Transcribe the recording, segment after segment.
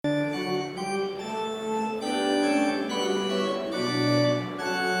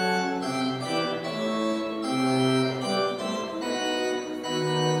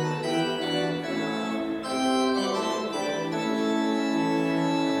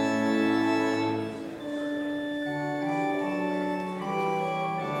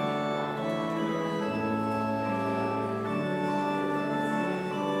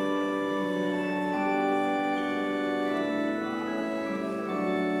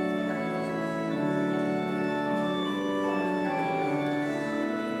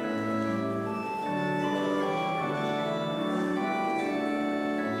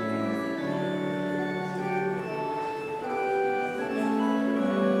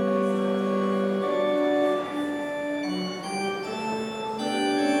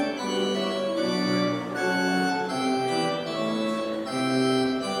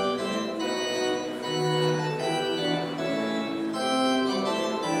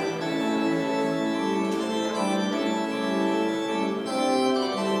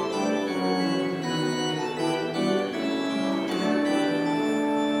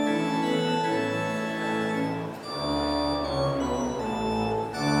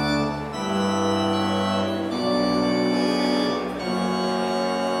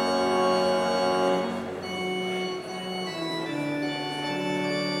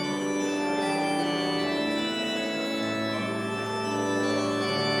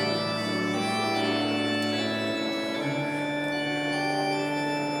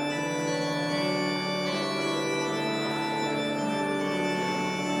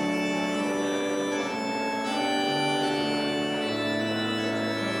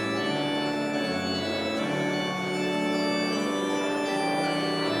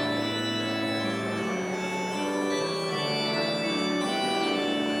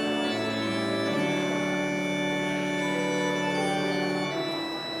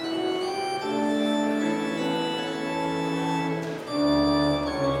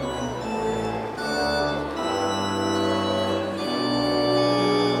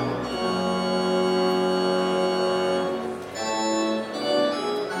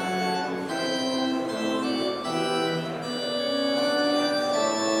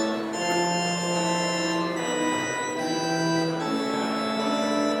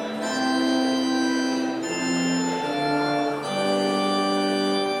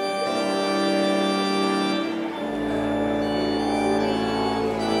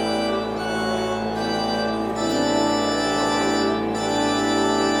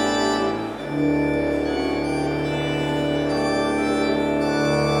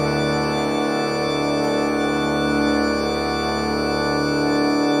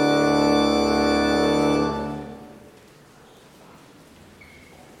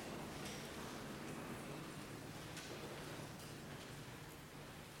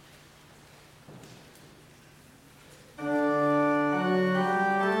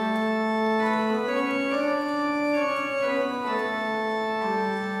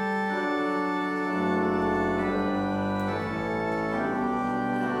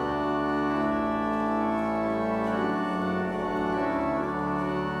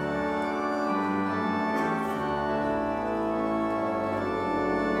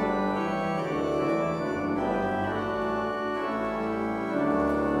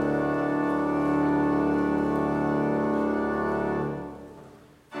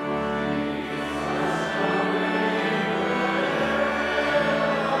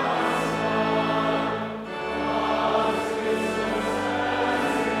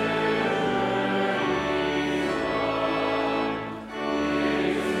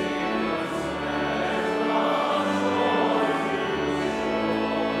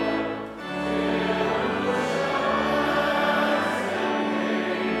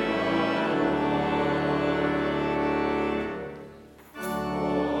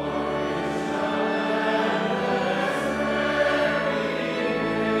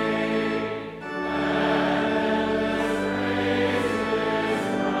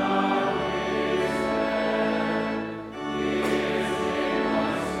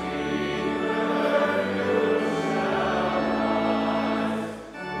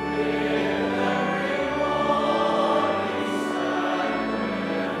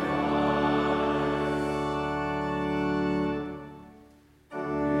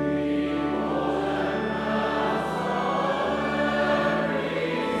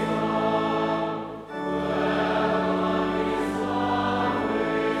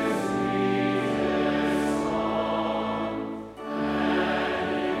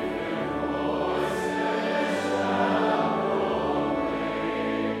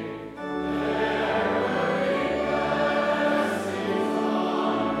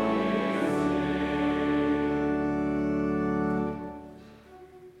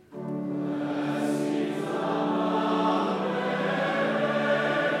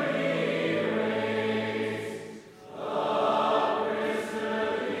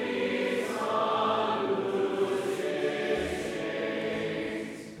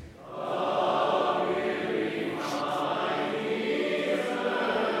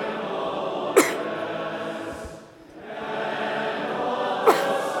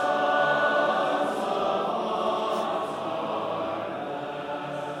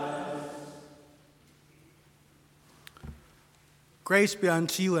Grace be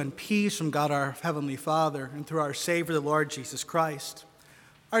unto you and peace from God our Heavenly Father and through our Savior, the Lord Jesus Christ.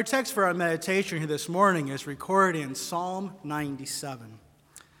 Our text for our meditation here this morning is recorded in Psalm 97.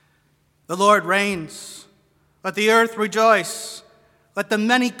 The Lord reigns. Let the earth rejoice. Let the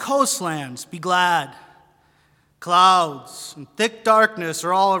many coastlands be glad. Clouds and thick darkness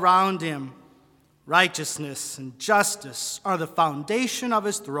are all around him. Righteousness and justice are the foundation of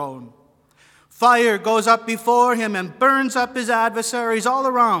his throne. Fire goes up before him and burns up his adversaries all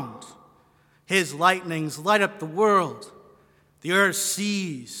around. His lightnings light up the world. The earth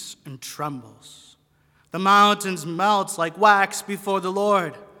sees and trembles. The mountains melt like wax before the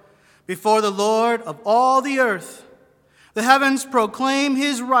Lord of all the earth. The heavens proclaim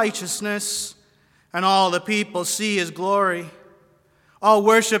his righteousness, and all the people see his glory. All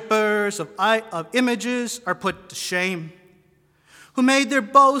worshippers of images are put to shame, who made their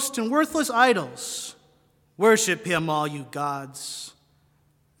boast in worthless idols. Worship him, all you gods.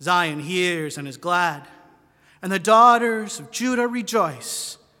 Zion hears and is glad, and the daughters of Judah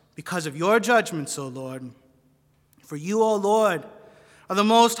rejoice because of your judgments, O Lord. For you, O Lord, are the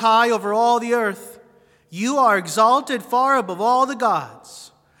most high over all the earth. You are exalted far above all the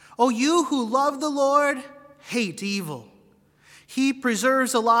gods. O you who love the Lord, hate evil. He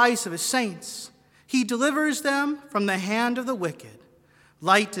preserves the lives of his saints. He delivers them from the hand of the wicked.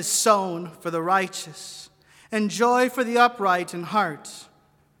 Light is sown for the righteous, and joy for the upright in heart.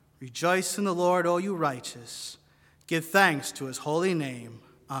 Rejoice in the Lord, O you righteous. Give thanks to his holy name.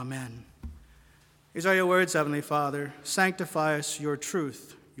 Amen. These are your words, Heavenly Father. Sanctify us your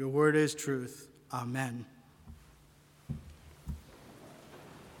truth. Your word is truth. Amen.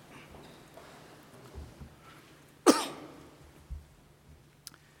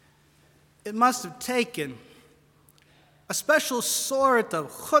 It must have taken a special sort of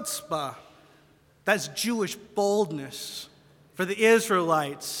chutzpah, that's Jewish boldness, for the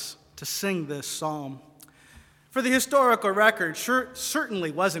Israelites to sing this psalm. For the historical record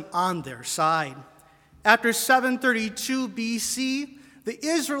certainly wasn't on their side. After 732 BC, the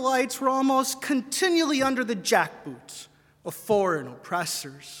Israelites were almost continually under the jackboots of foreign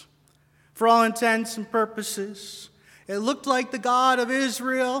oppressors. For all intents and purposes, it looked like the God of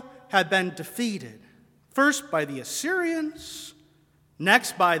Israel had been defeated, first by the Assyrians,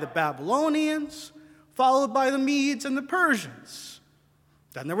 next by the Babylonians, followed by the Medes and the Persians.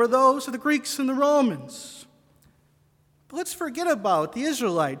 Then there were those of the Greeks and the Romans. But let's forget about the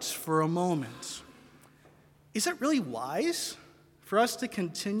Israelites for a moment. Is it really wise for us to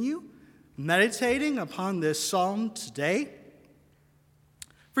continue meditating upon this psalm today?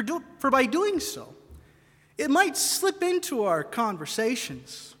 For by doing so, it might slip into our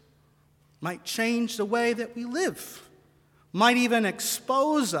conversations, might change the way that we live, might even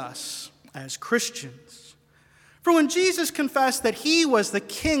expose us as Christians. For when Jesus confessed that he was the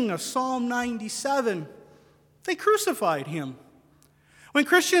king of Psalm 97, they crucified him. When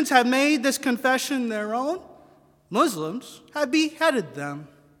Christians have made this confession their own, Muslims have beheaded them.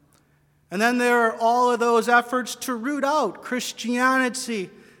 And then there are all of those efforts to root out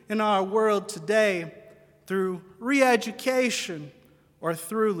Christianity in our world today through re-education or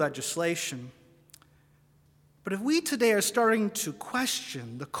through legislation. But if we today are starting to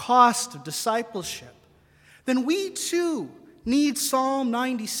question the cost of discipleship, then we too need Psalm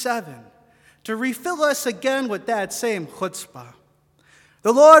 97 to refill us again with that same chutzpah.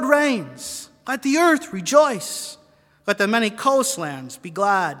 The Lord reigns. Let the earth rejoice. Let the many coastlands be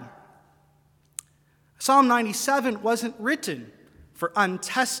glad. Psalm 97 wasn't written for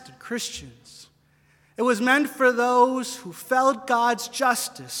untested Christians. It was meant for those who felt God's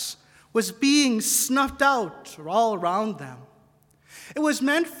justice was being snuffed out all around them. It was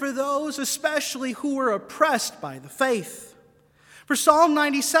meant for those especially who were oppressed by the faith. For Psalm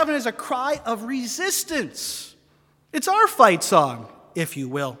 97 is a cry of resistance. It's our fight song, if you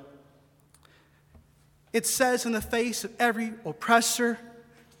will. It says in the face of every oppressor,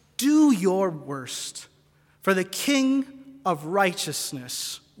 do your worst, for the King of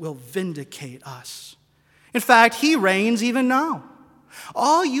righteousness will vindicate us. In fact, he reigns even now.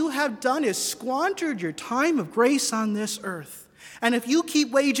 All you have done is squandered your time of grace on this earth. And if you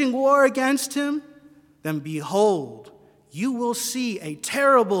keep waging war against him, then behold, you will see a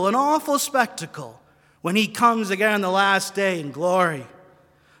terrible and awful spectacle when he comes again on the last day in glory.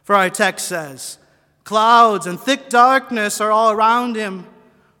 For our text says, clouds and thick darkness are all around him.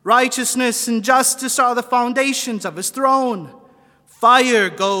 Righteousness and justice are the foundations of his throne. Fire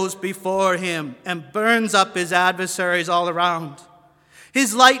goes before him and burns up his adversaries all around.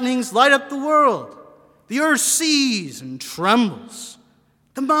 His lightnings light up the world. The earth sees and trembles.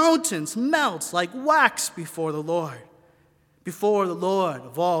 The mountains melt like wax before the Lord. before the Lord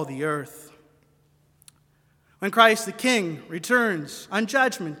of all the earth. When Christ the King returns on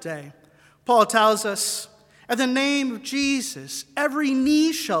Judgment Day, Paul tells us, "At the name of Jesus, every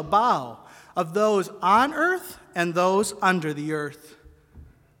knee shall bow, of those on earth and those under the earth."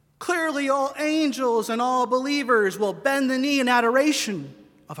 Clearly, all angels and all believers will bend the knee in adoration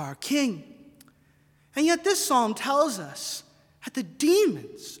of our King. And yet this psalm tells us that the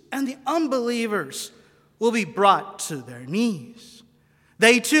demons and the unbelievers will be brought to their knees.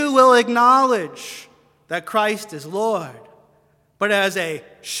 They too will acknowledge that Christ is Lord, but as a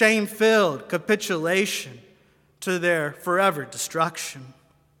shame-filled capitulation to their forever destruction.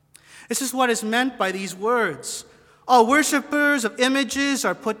 This is what is meant by these words. All worshipers of images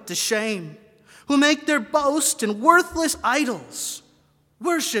are put to shame, who make their boast in worthless idols.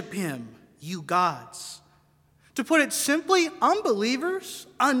 Worship him, you gods. To put it simply, unbelievers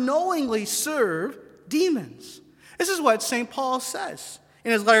unknowingly serve demons. This is what St. Paul says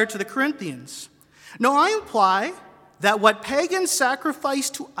in his letter to the Corinthians. "No, I imply that what pagans sacrifice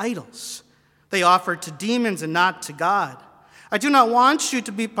to idols, they offer to demons and not to God. I do not want you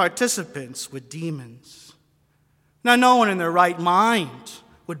to be participants with demons." Now, no one in their right mind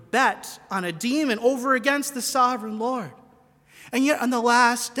would bet on a demon over against the sovereign Lord. And yet on the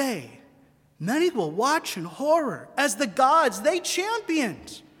last day, many will watch in horror as the gods they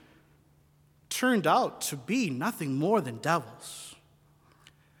championed turned out to be nothing more than devils.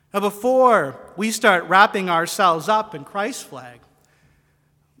 Now, before we start wrapping ourselves up in Christ's flag,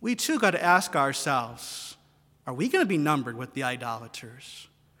 we too got to ask ourselves, are we going to be numbered with the idolaters?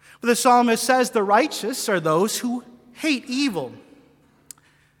 But the psalmist says the righteous are those who hate evil.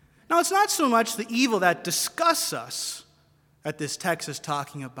 Now, it's not so much the evil that disgusts us that this text is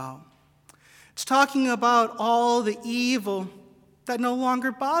talking about. It's talking about all the evil that no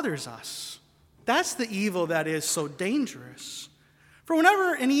longer bothers us. That's the evil that is so dangerous. For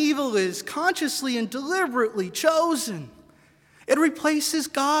whenever an evil is consciously and deliberately chosen, it replaces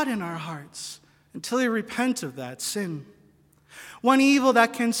God in our hearts until we repent of that sin. One evil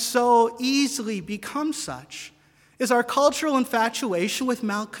that can so easily become such is our cultural infatuation with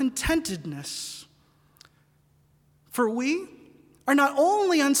malcontentedness. For we are not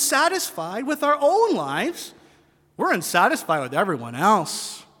only unsatisfied with our own lives, we're unsatisfied with everyone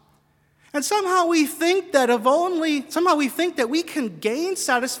else. And somehow we think that we can gain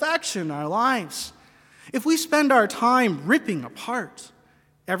satisfaction in our lives if we spend our time ripping apart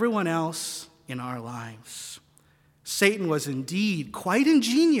everyone else in our lives. Satan was indeed quite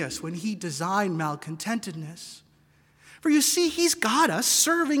ingenious when he designed malcontentedness. For you see, he's got us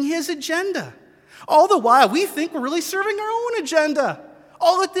serving his agenda. All the while, we think we're really serving our own agenda,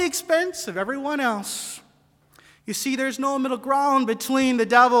 all at the expense of everyone else. You see, there's no middle ground between the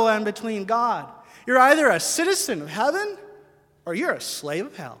devil and between God. You're either a citizen of heaven or you're a slave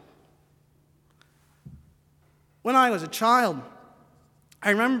of hell. When I was a child, I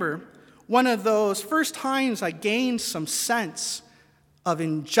remember one of those first times I gained some sense of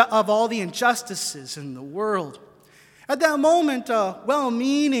all the injustices in the world. At that moment, a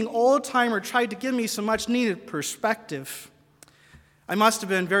well-meaning old-timer tried to give me some much-needed perspective. I must have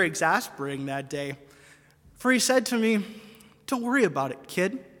been very exasperating that day, for he said to me, "Don't worry about it,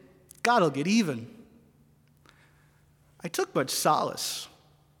 kid. God will get even." I took much solace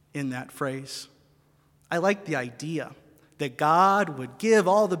in that phrase. I liked the idea that God would give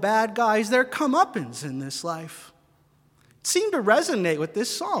all the bad guys their comeuppance in this life. It seemed to resonate with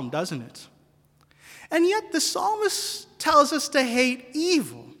this psalm, doesn't it? And yet the psalmist tells us to hate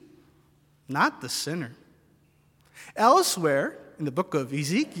evil, not the sinner. Elsewhere in the book of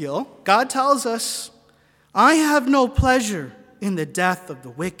Ezekiel, God tells us, "I have no pleasure in the death of the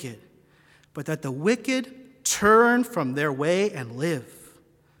wicked, but that the wicked turn from their way and live."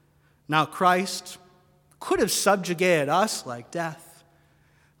 Now Christ could have subjugated us like death,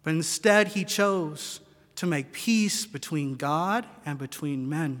 but instead he chose to make peace between God and between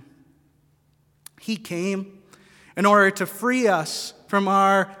men. He came in order to free us from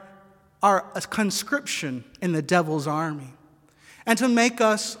our conscription in the devil's army and to make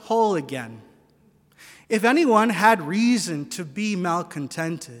us whole again. If anyone had reason to be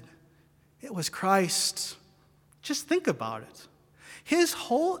malcontented, it was Christ. Just think about it. His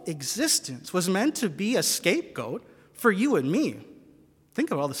whole existence was meant to be a scapegoat for you and me. Think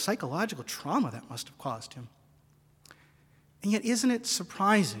of all the psychological trauma that must have caused him. And yet, isn't it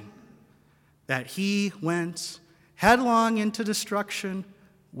surprising that he went headlong into destruction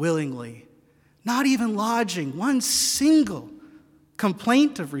willingly, not even lodging one single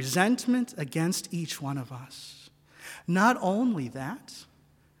complaint of resentment against each one of us? Not only that,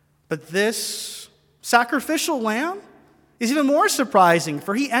 but this sacrificial lamb is even more surprising,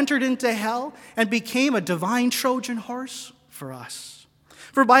 for he entered into hell and became a divine Trojan horse for us.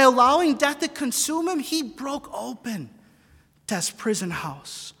 For by allowing death to consume him, he broke open death's prison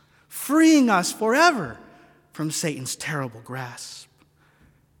house, freeing us forever from Satan's terrible grasp.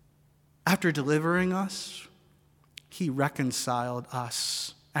 After delivering us, he reconciled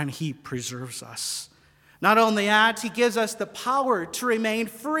us and he preserves us. Not only that, he gives us the power to remain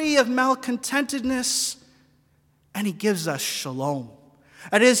free of malcontentedness, and he gives us shalom.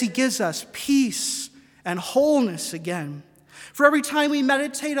 That is, he gives us peace and wholeness again. For every time we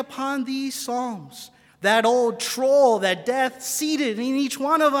meditate upon these psalms, that old troll, that death seated in each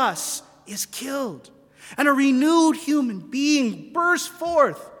one of us, is killed, and a renewed human being bursts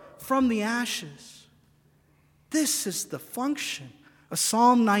forth from the ashes. This is the function of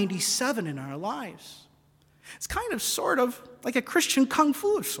Psalm 97 in our lives. It's kind of sort of like a Christian kung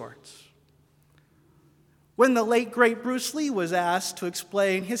fu of sorts. When the late, great Bruce Lee was asked to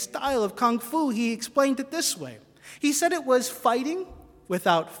explain his style of kung fu, he explained it this way. He said it was fighting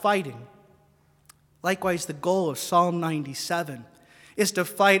without fighting. Likewise, the goal of Psalm 97 is to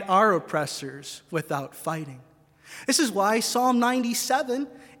fight our oppressors without fighting. This is why Psalm 97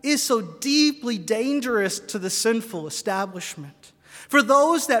 is so deeply dangerous to the sinful establishment. For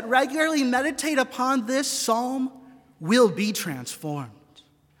those that regularly meditate upon this psalm will be transformed.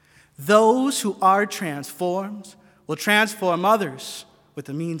 Those who are transformed will transform others with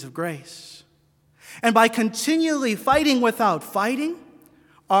the means of grace. And by continually fighting without fighting,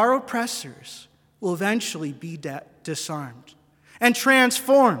 our oppressors will eventually be disarmed and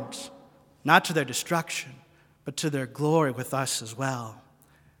transformed, not to their destruction, but to their glory with us as well.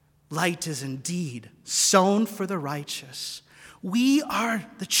 Light is indeed sown for the righteous. We are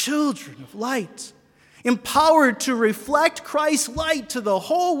the children of light, empowered to reflect Christ's light to the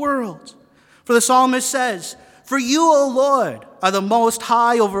whole world. For the psalmist says, "For you, O Lord, are the most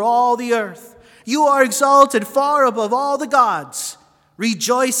high over all the earth. You are exalted far above all the gods.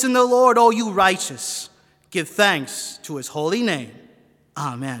 Rejoice in the Lord, O you righteous. Give thanks to his holy name."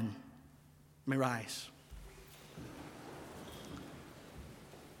 Amen. May rise.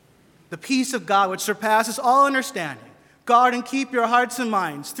 The peace of God, which surpasses all understanding, guard and keep your hearts and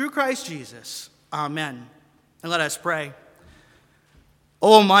minds through Christ Jesus. Amen. And let us pray.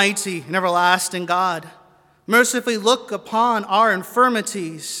 Almighty and everlasting God, mercifully look upon our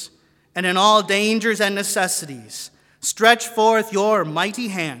infirmities, and in all dangers and necessities, stretch forth your mighty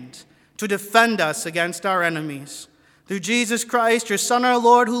hand to defend us against our enemies. Through Jesus Christ, your Son, our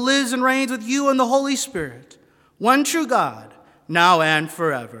Lord, who lives and reigns with you in the Holy Spirit, one true God, now and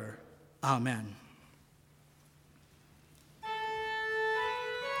forever. Amen.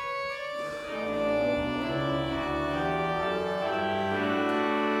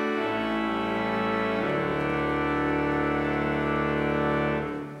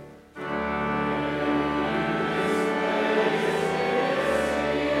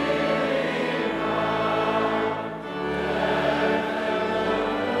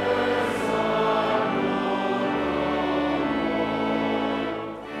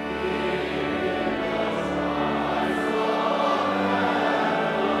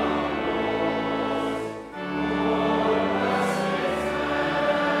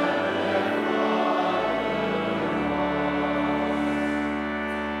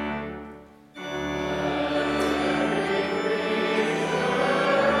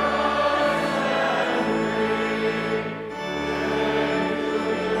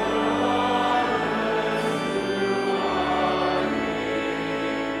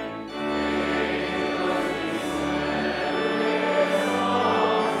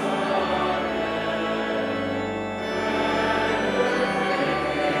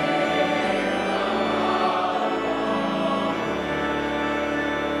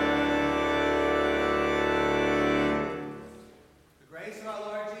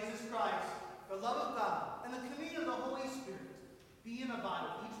 Be in the body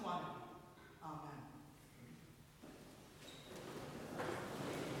of each one of you. Amen.